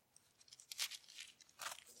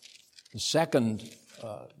The second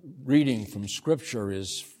reading from Scripture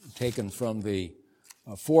is taken from the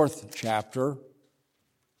fourth chapter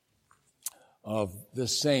of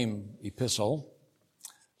this same epistle,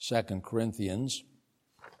 2 Corinthians.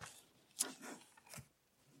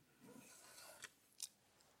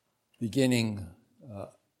 Beginning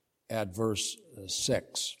at verse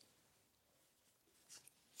 6.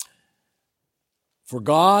 For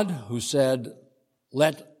God, who said,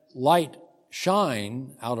 "Let light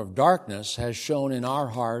shine out of darkness," has shone in our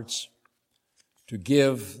hearts to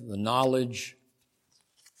give the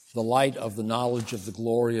light of the knowledge of the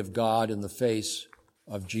glory of God in the face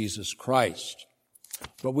of Jesus Christ.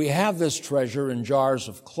 But we have this treasure in jars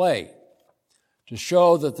of clay to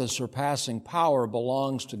show that the surpassing power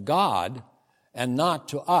belongs to God and not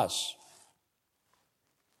to us.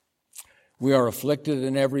 We are afflicted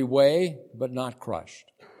in every way, but not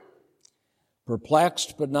crushed.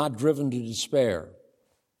 Perplexed, but not driven to despair.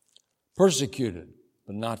 Persecuted,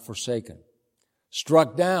 but not forsaken.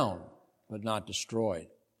 Struck down, but not destroyed.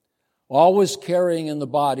 Always carrying in the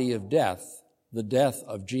body of death, the death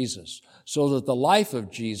of Jesus, so that the life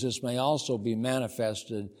of Jesus may also be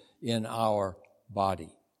manifested in our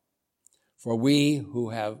body. For we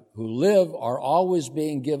who live are always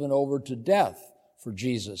being given over to death for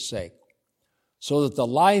Jesus' sake, so that the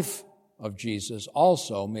life of Jesus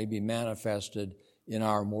also may be manifested in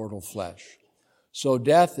our mortal flesh. So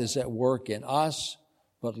death is at work in us,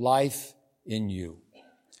 but life in you.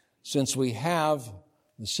 Since we have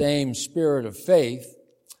the same spirit of faith,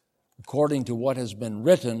 according to what has been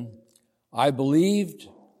written, I believed,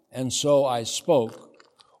 and so I spoke.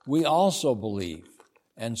 We also believe,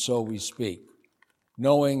 and so we speak,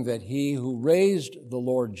 knowing that he who raised the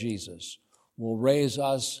Lord Jesus will raise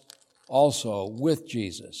us also with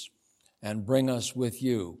Jesus and bring us with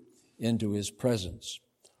you into his presence.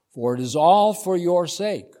 For it is all for your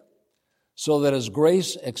sake, so that as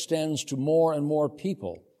grace extends to more and more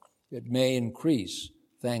people, it may increase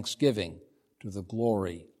thanksgiving to the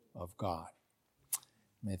glory of God.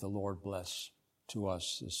 May the Lord bless to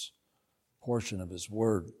us this portion of his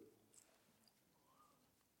word.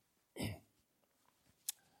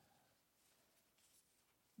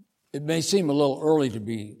 It may seem a little early to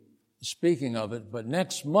be speaking of it, but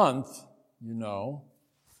next month,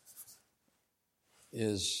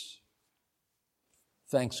 is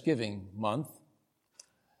Thanksgiving month.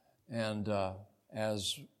 And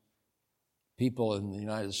as people in the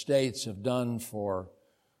United States have done for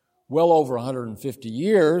well over 150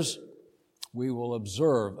 years, we will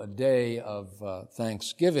observe a day of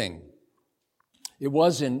Thanksgiving. It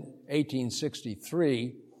was in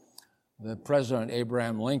 1863 that President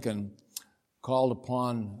Abraham Lincoln called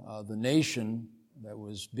upon the nation that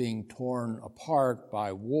was being torn apart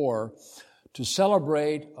by war to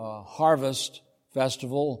celebrate a harvest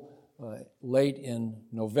festival late in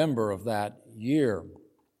November of that year.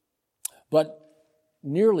 But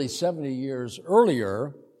nearly 70 years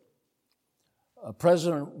earlier,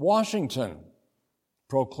 President Washington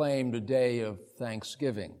proclaimed a day of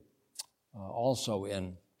Thanksgiving, also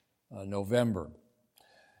in November.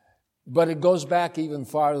 But it goes back even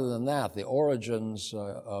farther than that. The origins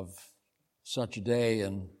of such a day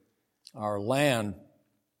in our land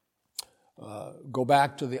go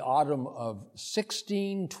back to the autumn of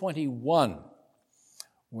 1621,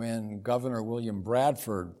 when Governor William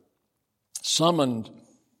Bradford summoned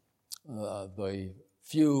the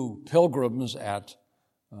few pilgrims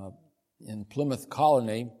in Plymouth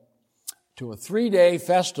Colony to a 3-day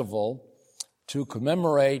festival to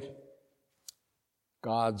commemorate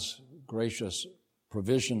God's gracious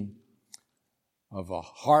provision of a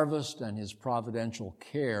harvest and his providential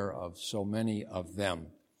care of so many of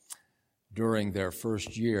them during their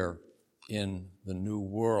first year in the New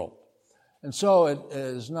World. And so it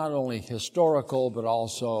is not only historical, but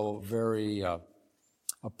also very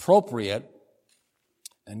appropriate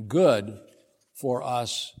and good for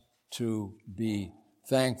us to be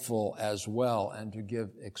thankful as well and to give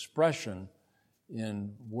expression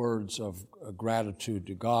in words of gratitude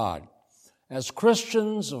to God. As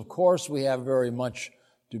Christians, of course, we have very much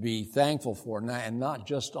to be thankful for, and not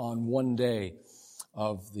just on one day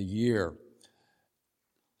of the year.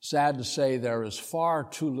 Sad to say, there is far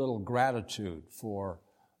too little gratitude for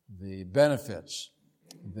the benefits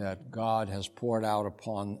that God has poured out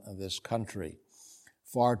upon this country.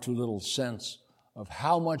 Far too little sense of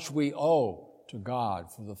how much we owe to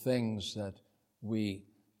God for the things that we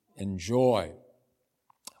enjoy.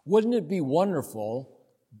 Wouldn't it be wonderful,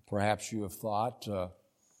 perhaps you have thought,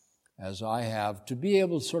 as I have, to be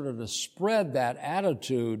able sort of to spread that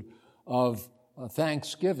attitude of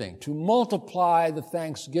thanksgiving, to multiply the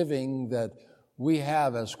thanksgiving that we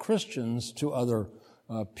have as Christians to other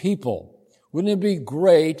people. Wouldn't it be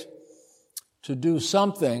great to do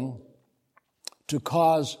something to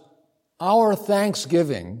cause our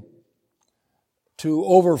thanksgiving to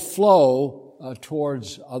overflow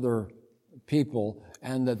towards other people,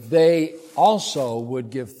 and that they also would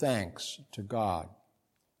give thanks to God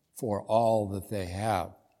for all that they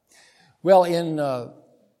have? Well, in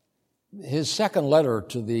his second letter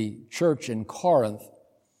to the church in Corinth,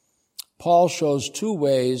 Paul shows two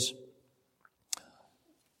ways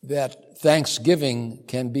that thanksgiving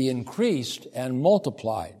can be increased and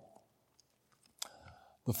multiplied.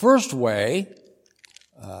 The first way,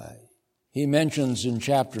 he mentions in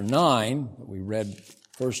chapter 9, that we read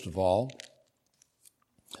first of all,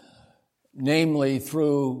 namely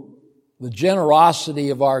through the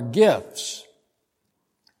generosity of our gifts.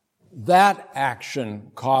 That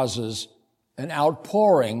action causes an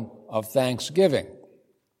outpouring of thanksgiving.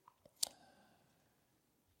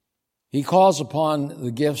 He calls upon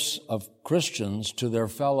the gifts of Christians to their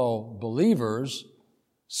fellow believers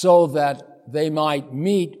so that they might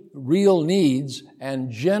meet real needs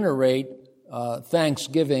and generate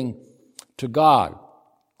thanksgiving to God.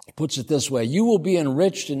 He puts it this way: you will be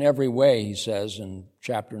enriched in every way, he says in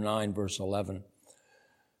chapter 9, verse 11,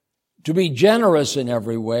 to be generous in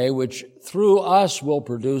every way, which through us will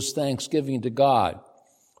produce thanksgiving to God.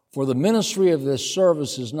 For the ministry of this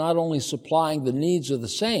service is not only supplying the needs of the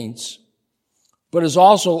saints, but is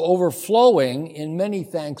also overflowing in many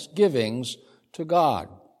thanksgivings to God.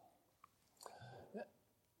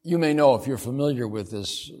 You may know, if you're familiar with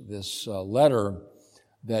this letter,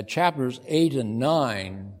 that chapters 8 and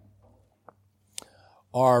 9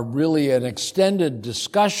 are really an extended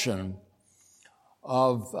discussion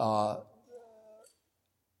of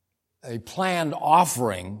a planned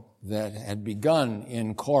offering that had begun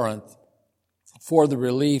in Corinth for the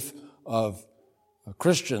relief of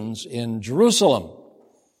Christians in Jerusalem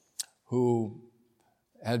who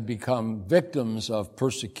had become victims of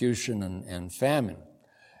persecution and famine.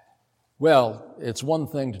 Well, it's one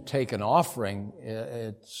thing to take an offering.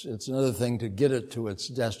 It's another thing to get it to its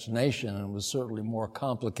destination, and it was certainly more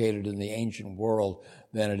complicated in the ancient world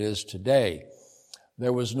than it is today.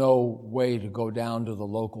 There was no way to go down to the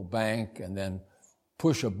local bank and then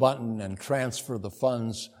push a button and transfer the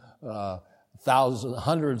funds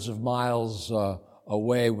hundreds of miles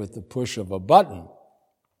away with the push of a button.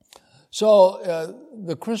 So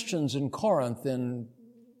the Christians in Corinth, in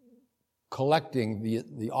collecting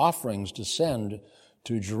the offerings to send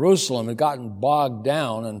to Jerusalem, had gotten bogged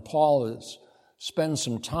down, and Paul spends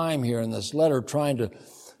some time here in this letter trying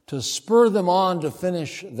to spur them on to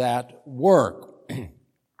finish that work.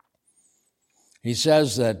 He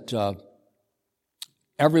says that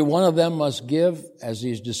every one of them must give as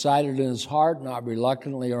he's decided in his heart, not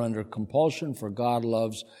reluctantly or under compulsion, for God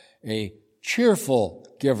loves a cheerful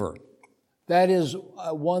giver. That is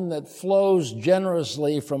one that flows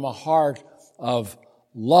generously from a heart of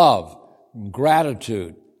love and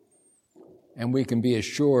gratitude. And we can be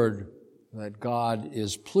assured that God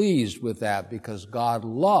is pleased with that because God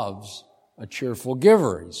loves a cheerful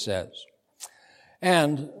giver, he says.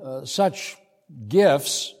 And such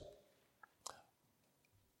gifts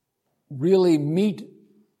really meet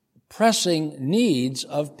pressing needs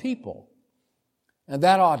of people. And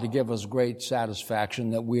that ought to give us great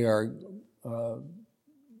satisfaction that we are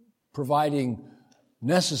providing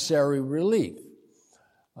necessary relief.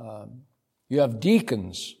 You have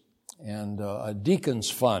deacons and a deacons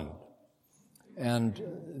fund, and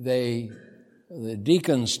the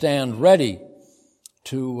deacons stand ready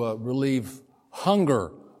to relieve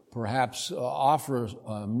hunger, perhaps offer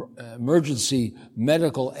emergency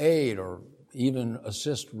medical aid, or even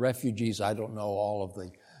assist refugees. I don't know all of the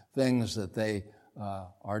things that they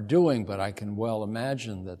are doing, but I can well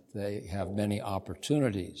imagine that they have many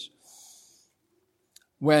opportunities.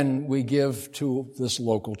 When we give to this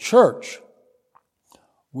local church,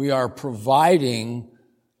 we are providing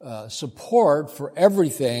support for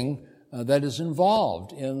everything that is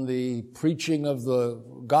involved in the preaching of the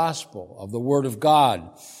gospel, of the Word of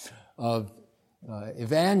God, of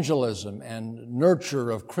evangelism and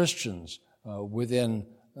nurture of Christians within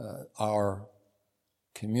our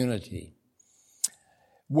community.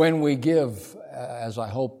 When we give, as I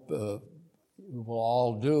hope we'll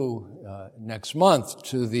all do next month,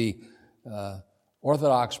 to the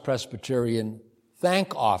Orthodox Presbyterian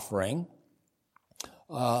thank offering,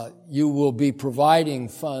 you will be providing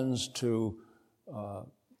funds to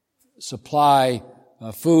supply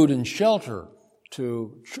food and shelter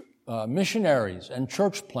to missionaries and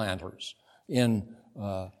church planters in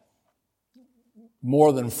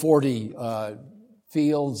more than 40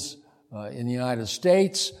 fields in the United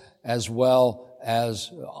States, as well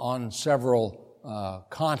as on several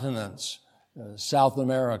continents, South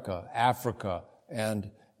America, Africa,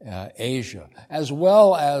 and Asia, as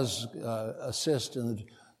well as assist in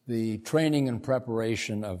the training and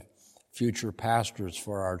preparation of future pastors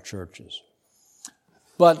for our churches.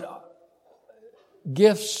 But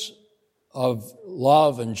gifts of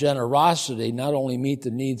love and generosity not only meet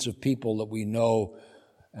the needs of people that we know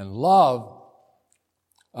and love,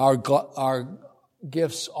 our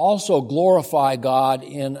gifts also glorify God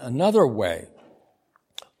in another way.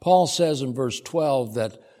 Paul says in verse 12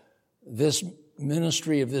 that this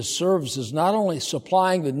ministry of this service is not only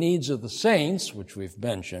supplying the needs of the saints, which we've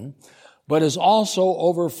mentioned, but is also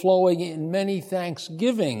overflowing in many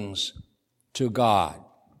thanksgivings to God.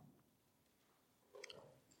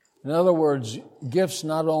 In other words, gifts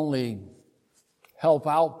not only help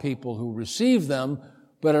out people who receive them,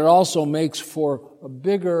 but it also makes for a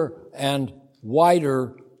bigger and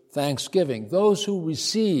wider thanksgiving. Those who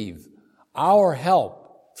receive our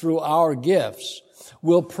help through our gifts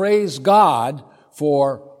will praise God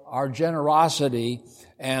for our generosity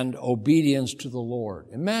and obedience to the Lord.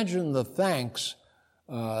 Imagine the thanks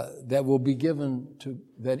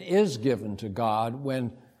that is given to God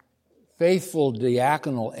when faithful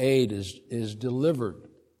diaconal aid is delivered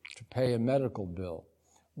to pay a medical bill,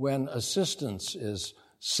 when assistance is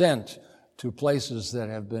sent to places that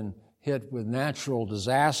have been hit with natural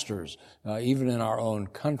disasters, even in our own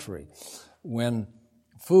country, when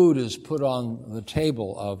food is put on the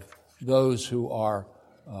table of those who are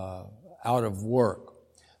out of work.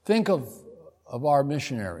 Think of our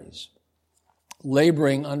missionaries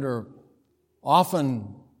laboring under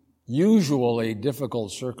often usually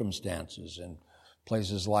difficult circumstances in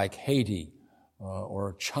places like Haiti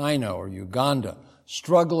or China or Uganda,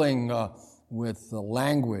 struggling with the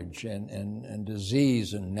language and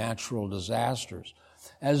disease and natural disasters.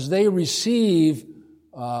 As they receive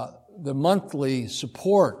the monthly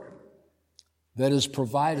support that is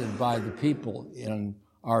provided by the people in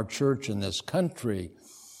our church in this country,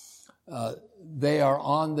 they are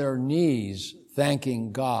on their knees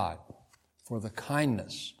thanking God for the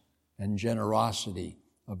kindness and generosity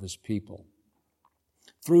of His people.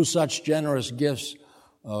 Through such generous gifts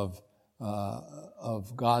of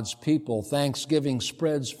God's people, thanksgiving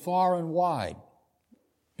spreads far and wide,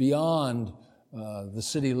 beyond the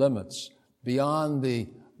city limits, beyond the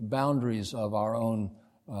boundaries of our own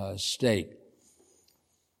state.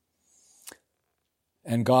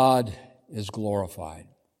 And God is glorified.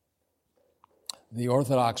 The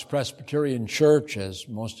Orthodox Presbyterian Church, as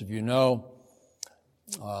most of you know,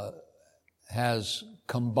 has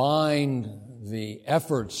combined the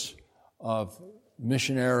efforts of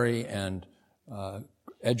missionary and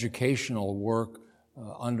educational work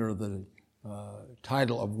under the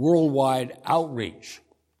title of Worldwide Outreach.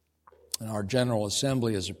 And our General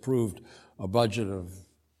Assembly has approved a budget of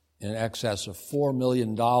in excess of $4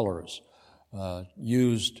 million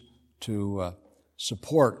used to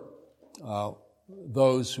support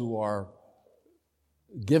those who are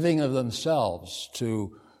giving of themselves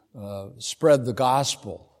to spread the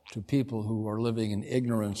gospel to people who are living in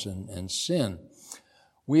ignorance and sin.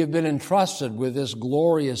 We have been entrusted with this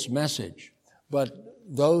glorious message, but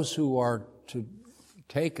those who are to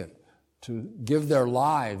take it, to give their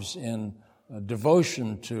lives in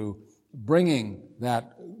devotion to bringing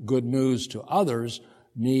that good news to others,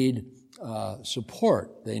 need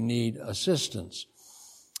support. They need assistance.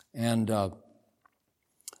 And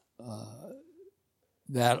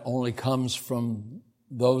that only comes from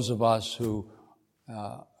those of us who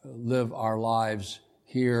live our lives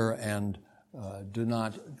here and do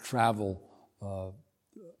not travel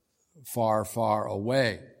far, far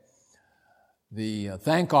away. The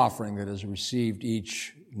thank offering that is received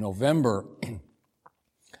each November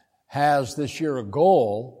has this year a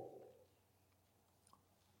goal,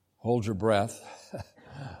 hold your breath,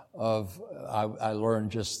 I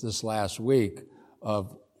learned just this last week,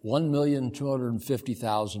 of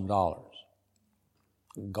 $1,250,000.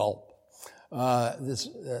 Gulp.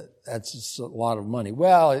 That's just a lot of money.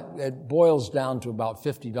 Well, it boils down to about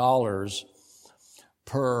 $50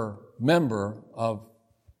 per member of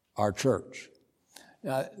our church,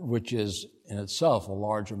 which is in itself a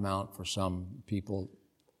large amount for some people.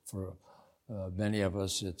 For many of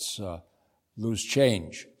us, it's loose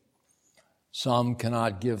change. Some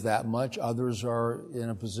cannot give that much. Others are in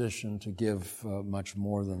a position to give much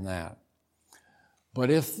more than that. But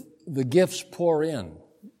if the gifts pour in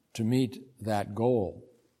to meet that goal,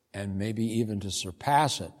 and maybe even to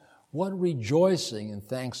surpass it, what rejoicing and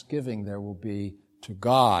thanksgiving there will be to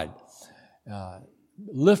God,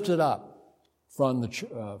 lifted up from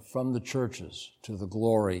the churches to the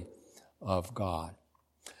glory of God.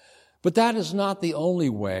 But that is not the only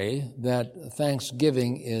way that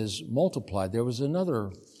thanksgiving is multiplied. There was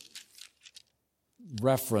another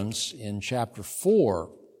reference in chapter 4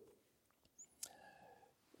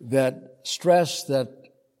 that stressed that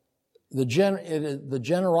the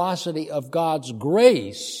generosity of God's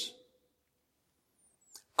grace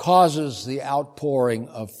causes the outpouring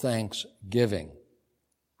of thanksgiving.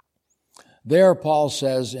 There, Paul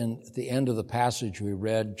says at the end of the passage we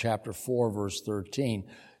read, chapter 4, verse 13,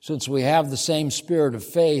 since we have the same spirit of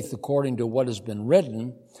faith according to what has been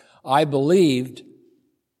written, I believed,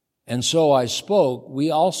 and so I spoke. We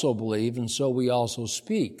also believe, and so we also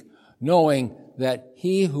speak, knowing that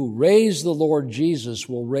he who raised the Lord Jesus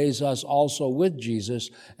will raise us also with Jesus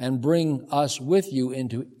and bring us with you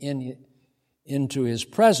into his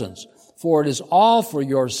presence. For it is all for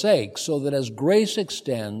your sake, so that as grace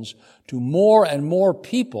extends to more and more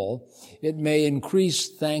people, it may increase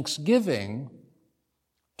thanksgiving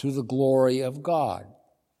to the glory of God.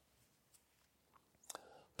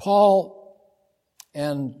 Paul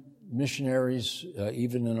and missionaries,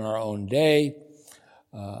 even in our own day,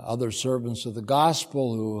 other servants of the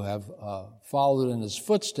gospel who have followed in his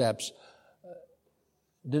footsteps,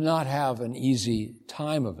 did not have an easy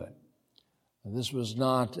time of it. This was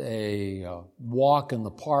not a walk in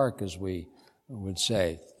the park, as we would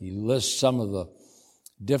say. He lists some of the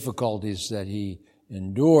difficulties that he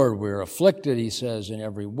endured. We're afflicted, he says, in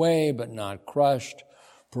every way, but not crushed,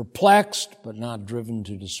 perplexed, but not driven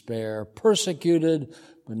to despair, persecuted,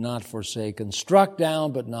 but not forsaken, struck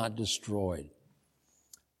down, but not destroyed.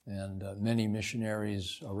 And many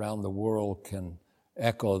missionaries around the world can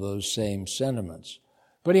echo those same sentiments.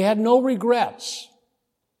 But he had no regrets.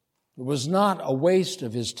 It was not a waste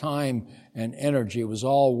of his time and energy. It was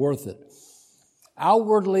all worth it.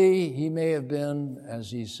 Outwardly, he may have been, as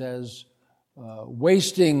he says,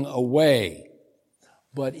 wasting away.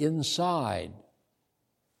 But inside,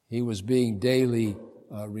 he was being daily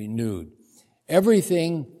renewed.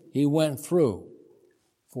 Everything he went through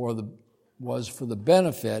was for the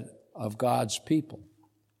benefit of God's people.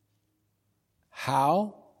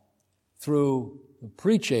 How? Through the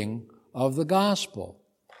preaching of the gospel.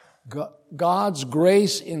 God's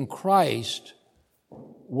grace in Christ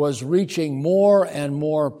was reaching more and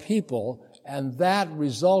more people, and that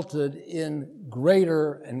resulted in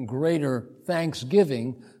greater and greater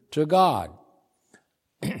thanksgiving to God.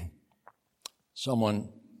 Someone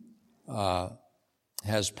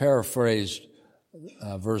has paraphrased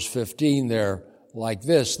verse 15 there like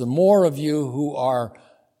this: the more of you who are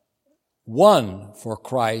one for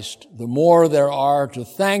Christ, the more there are to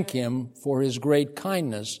thank him for his great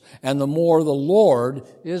kindness, and the more the Lord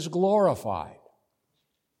is glorified.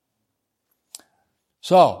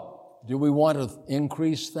 So, do we want to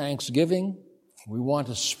increase thanksgiving? We want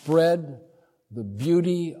to spread the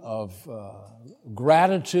beauty of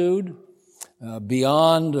gratitude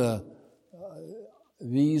beyond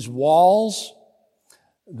these walls?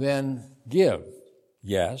 Then give,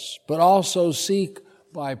 yes, but also seek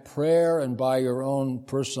by prayer and by your own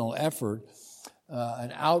personal effort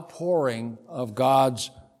an outpouring of God's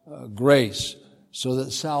grace so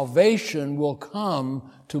that salvation will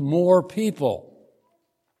come to more people.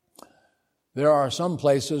 There are some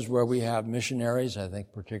places where we have missionaries, I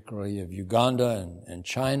think particularly of Uganda and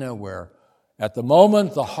China, where at the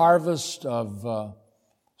moment the harvest of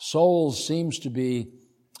souls seems to be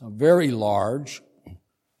very large.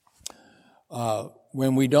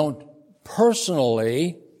 When we don't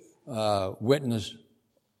personally witness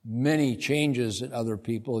many changes in other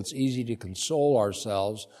people, it's easy to console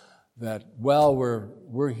ourselves that, well,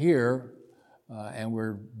 we're here and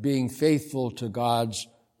we're being faithful to God's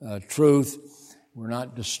truth. We're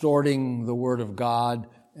not distorting the Word of God,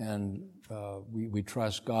 and we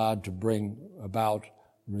trust God to bring about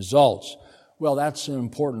results. Well, that's an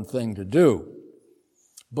important thing to do.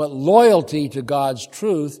 But loyalty to God's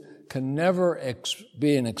truth can never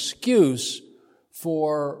be an excuse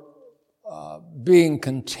for being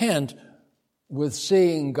content with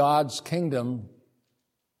seeing God's kingdom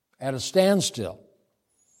at a standstill.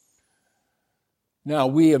 Now,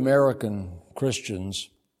 we American Christians,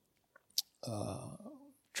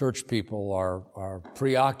 church people, are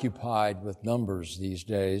preoccupied with numbers these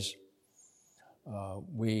days.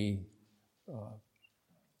 We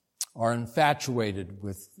are infatuated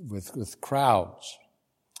with crowds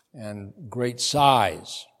and great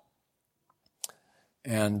size.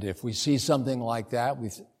 And if we see something like that,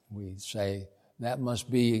 we say, that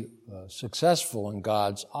must be successful in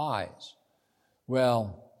God's eyes.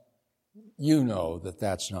 Well, you know that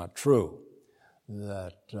that's not true.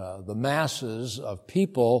 the masses of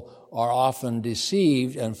people are often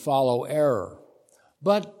deceived and follow error.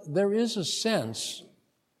 But there is a sense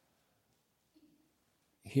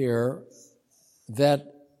here that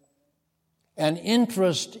an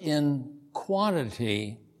interest in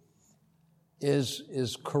quantity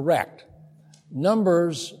is correct.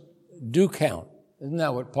 Numbers do count. Isn't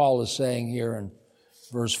that what Paul is saying here in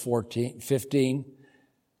verse 15?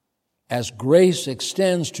 As grace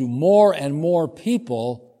extends to more and more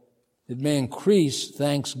people, it may increase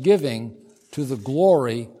thanksgiving to the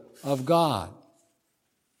glory of God.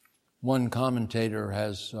 One commentator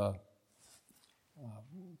has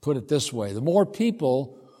put it this way: the more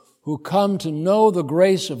people who come to know the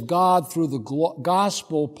grace of God through the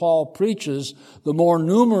gospel Paul preaches, the more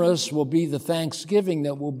numerous will be the thanksgiving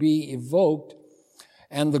that will be evoked,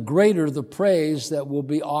 and the greater the praise that will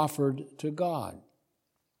be offered to God.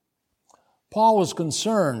 Paul was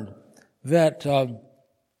concerned that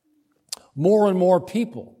more and more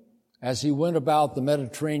people, as he went about the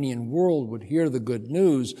Mediterranean world, would hear the good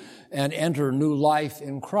news and enter new life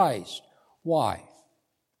in Christ. Why?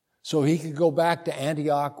 So he could go back to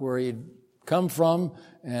Antioch, where he'd come from,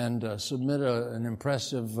 and submit an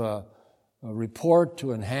impressive report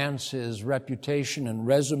to enhance his reputation and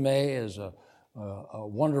resume as a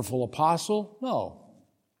wonderful apostle? No.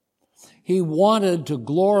 He wanted to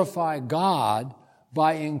glorify God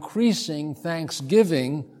by increasing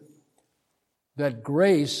thanksgiving that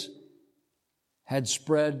grace had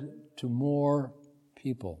spread to more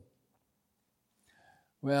people.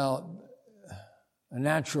 Well, a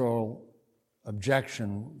natural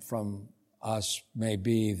objection from us may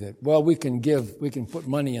be that, well, we can put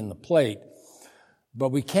money in the plate, but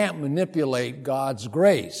we can't manipulate God's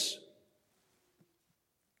grace.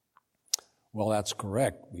 Well, that's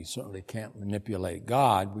correct. We certainly can't manipulate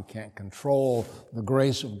God. We can't control the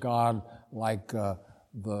grace of God like the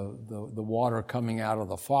water coming out of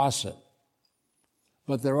the faucet.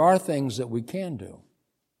 But there are things that we can do.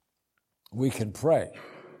 We can pray.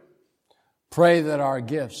 Pray that our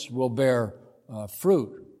gifts will bear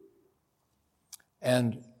fruit,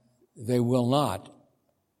 and they will not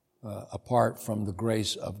apart from the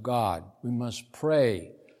grace of God. We must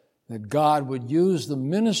pray that God would use the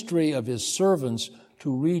ministry of His servants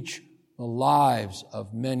to reach the lives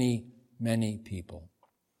of many, many people.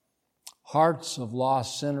 Hearts of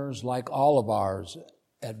lost sinners, like all of ours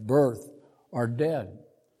at birth, are dead,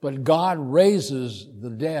 but God raises the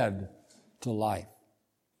dead to life.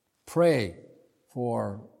 Pray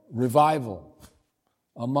for revival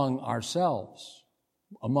among ourselves,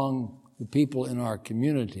 among the people in our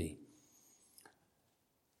community.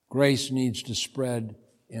 Grace needs to spread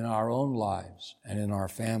in our own lives and in our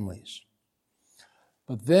families.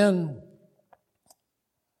 But then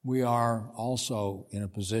we are also in a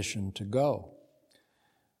position to go.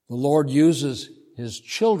 The Lord uses His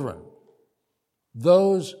children,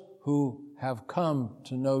 those who have come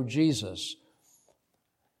to know Jesus,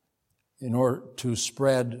 in order to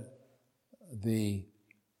spread the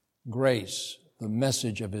grace, the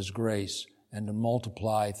message of His grace, and to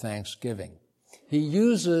multiply thanksgiving. He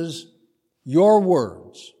uses your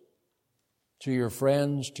words to your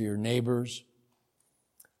friends, to your neighbors.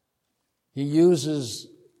 He uses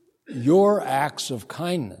your acts of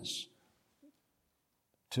kindness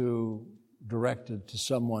to direct it to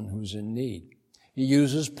someone who's in need. He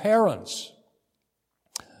uses parents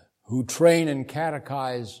who train and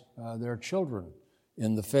catechize their children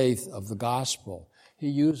in the faith of the gospel. He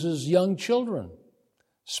uses young children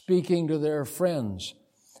speaking to their friends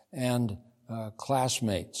and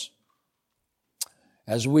classmates.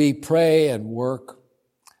 As we pray and work,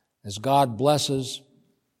 as God blesses,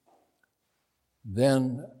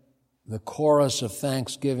 then the chorus of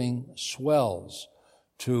thanksgiving swells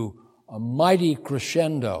to a mighty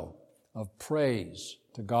crescendo of praise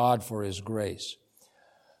to God for His grace.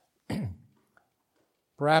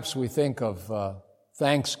 Perhaps we think of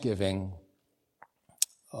Thanksgiving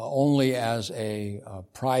only as a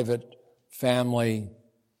private family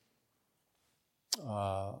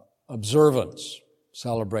observance,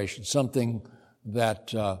 celebration, something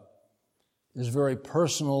that is very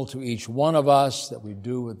personal to each one of us, that we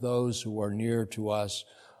do with those who are near to us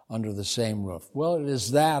under the same roof. Well, it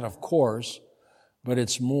is that, of course, but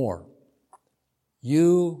it's more.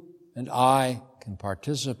 You and I can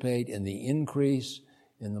participate in the increase,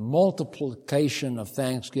 in the multiplication of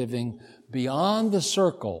thanksgiving beyond the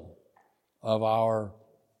circle of our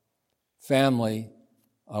family,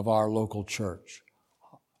 of our local church.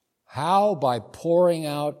 How? By pouring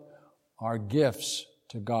out our gifts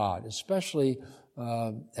to God, especially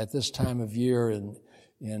at this time of year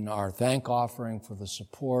in our thank offering for the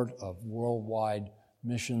support of worldwide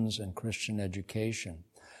missions and Christian education.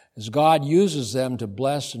 As God uses them to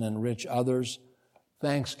bless and enrich others,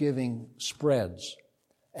 thanksgiving spreads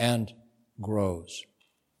and grows.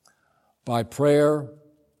 By prayer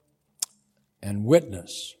and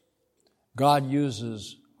witness, God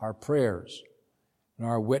uses our prayers and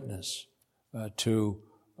our witness to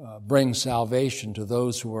bring salvation to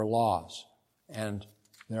those who are lost, and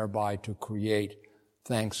thereby to create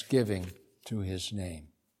thanksgiving to His name.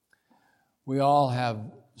 We all have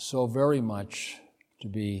so very much to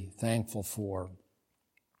be thankful for.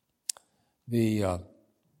 The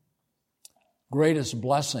greatest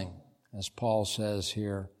blessing, as Paul says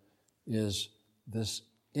here, is this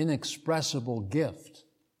inexpressible gift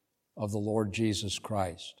of the Lord Jesus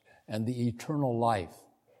Christ and the eternal life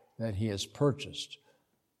that He has purchased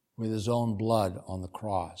with His own blood on the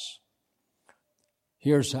cross.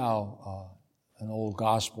 Here's how an old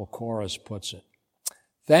gospel chorus puts it.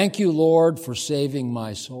 Thank you, Lord, for saving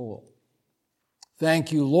my soul.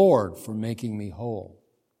 Thank you, Lord, for making me whole.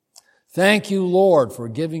 Thank you, Lord, for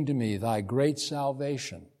giving to me thy great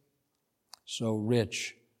salvation, so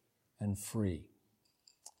rich and free.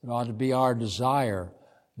 It ought to be our desire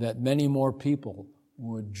that many more people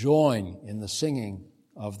would join in the singing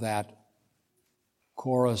of that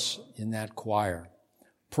chorus in that choir,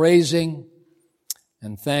 praising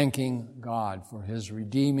and thanking God for His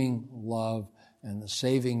redeeming love and the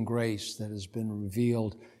saving grace that has been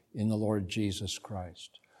revealed in the Lord Jesus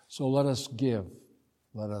Christ. So let us give,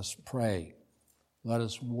 let us pray, let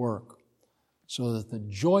us work, so that the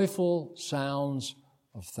joyful sounds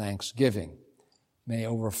of thanksgiving may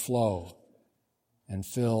overflow and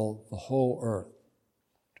fill the whole earth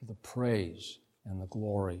to the praise and the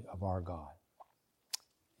glory of our God.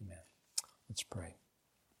 Amen. Let's pray.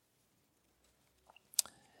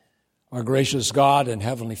 Our gracious God and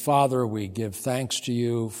Heavenly Father, we give thanks to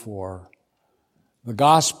you for the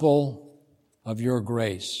gospel of your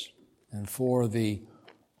grace and for the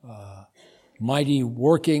mighty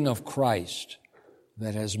working of Christ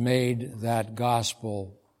that has made that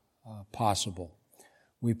gospel possible.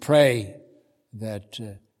 We pray that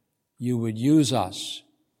you would use us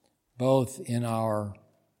both in our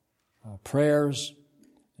prayers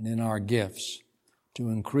and in our gifts to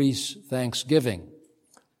increase thanksgiving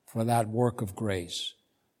for that work of grace,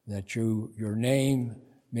 that your name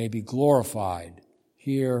may be glorified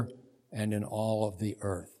here and in all of the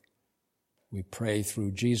earth. We pray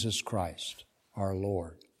through Jesus Christ, our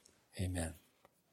Lord. Amen.